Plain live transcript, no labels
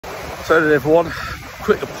Afternoon everyone.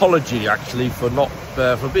 Quick apology actually for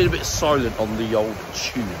being a bit silent on the old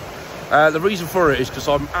tune. The reason for it is because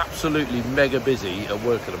I'm absolutely mega busy at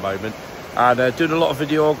work at the moment and doing a lot of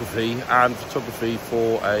videography and photography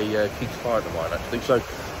for a key client of mine actually. So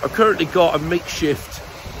I've currently got a makeshift,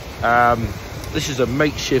 this is a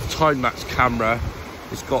makeshift time-lapse camera.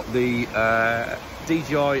 It's got the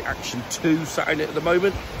DJI Action 2 sat in it at the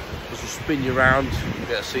moment. Just spin you around, you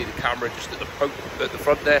get to see the camera just at the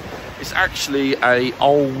front there. It's actually a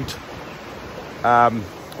old,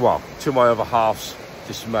 well, to my other half's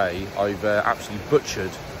dismay, I've absolutely butchered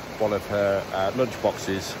one of her lunch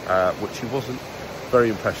boxes, which she wasn't very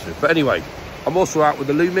impressed with. But anyway, I'm also out with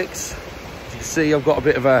the LUMIX. As you can see, I've got a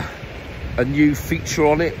bit of a new feature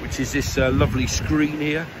on it, which is this lovely screen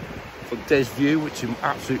here for Des View, which I'm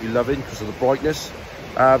absolutely loving because of the brightness.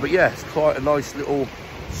 But yeah, it's quite a nice little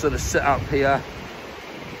sort of setup here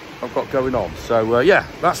I've got going on. So yeah,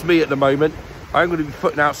 that's me at the moment. I'm going to be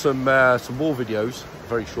putting out some more videos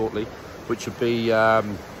very shortly, which would be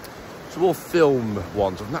some more film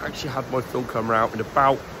ones. I've not actually had my film camera out in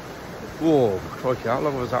about, oh crikey, how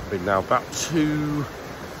long has that been now?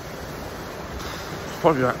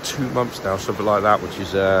 Probably about 2 months now, something like that, which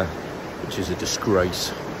is a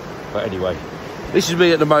disgrace. But anyway, this is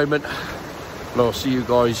me at the moment, and I'll see you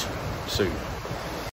guys soon.